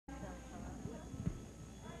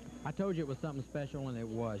I told you it was something special, and it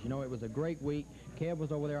was. You know, it was a great week. Kev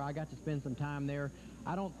was over there. I got to spend some time there.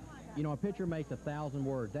 You know, a picture makes 1,000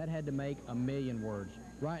 words. That had to make 1,000,000 words.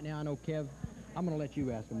 Right now, I know, Kev, I'm going to let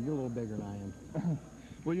you ask him. You're a little bigger than I am.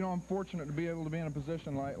 Well, you know, I'm fortunate to be able to be in a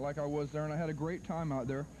position like I was there, and I had a great time out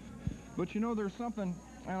there. But, you know, there's something,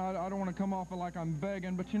 and I don't want to come off like I'm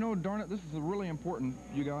begging, but, you know, darn it, this is really important,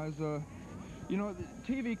 you guys. You know,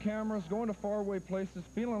 TV cameras, going to faraway places,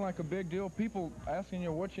 feeling like a big deal, people asking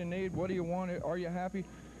you what you need, what do you want, are you happy?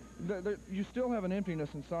 You still have an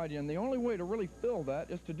emptiness inside you, and the only way to really fill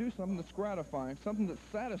that is to do something that's gratifying, something that's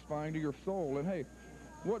satisfying to your soul. And hey,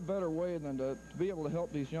 what better way than to be able to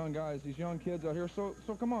help these young guys, these young kids out here? So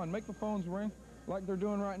come on, make the phones ring like they're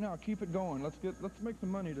doing right now. Keep it going. Let's make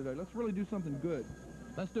some money today. Let's really do something good.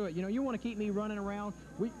 Let's do it. You know, you want to keep me running around.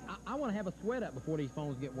 I want to have a sweat up before these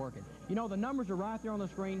phones get working. You know, the numbers are right there on the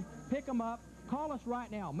screen. Pick them up. Call us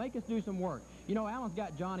right now. Make us do some work. You know, Alan's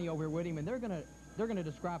got Johnny over here with him, and they're gonna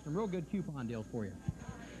describe some real good coupon deals for you.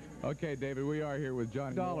 Okay, David, we are here with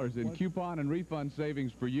Johnny. $1 in coupon and refund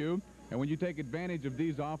savings for you. And when you take advantage of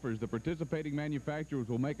these offers, the participating manufacturers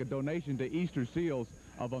will make a donation to Easter Seals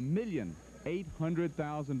of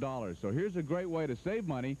 $1,800,000. So here's a great way to save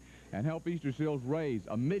money and help Easter Seals raise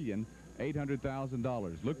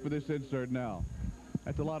 $1,800,000. Look for this insert now.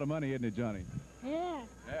 That's a lot of money, isn't it, Johnny? Yeah.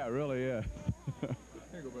 Yeah, it really is. Here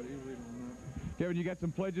you go, buddy. You read on that. Kevin, you got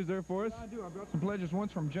some pledges there for us? I do. I've got some pledges.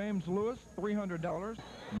 One's from James Lewis, $300.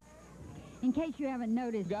 In case you haven't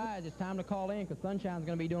noticed. Guys, it's time to call in because Sunshine's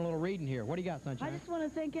going to be doing a little reading here. What do you got, Sunshine? I just want to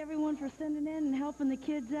thank everyone for sending in and helping the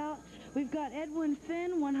kids out. We've got Edwin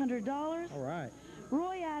Finn, $100. All right.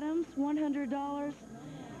 Roy Adams, $100.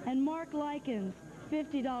 And Mark Likens,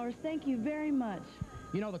 $50. Thank you very much.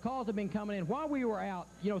 You know, the calls have been coming in. While we were out,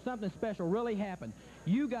 you know, something special really happened.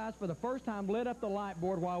 You guys, for the first time, lit up the light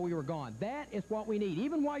board while we were gone. That is what we need.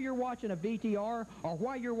 Even while you're watching a VTR, or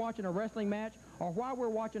while you're watching a wrestling match, or while we're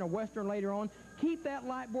watching a Western later on, keep that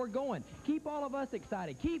light board going. Keep all of us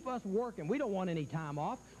excited. Keep us working. We don't want any time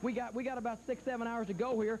off. We got about 6-7 hours to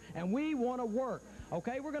go here, and we want to work.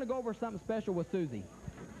 Okay, we're going to go over something special with Susie.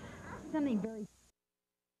 Something very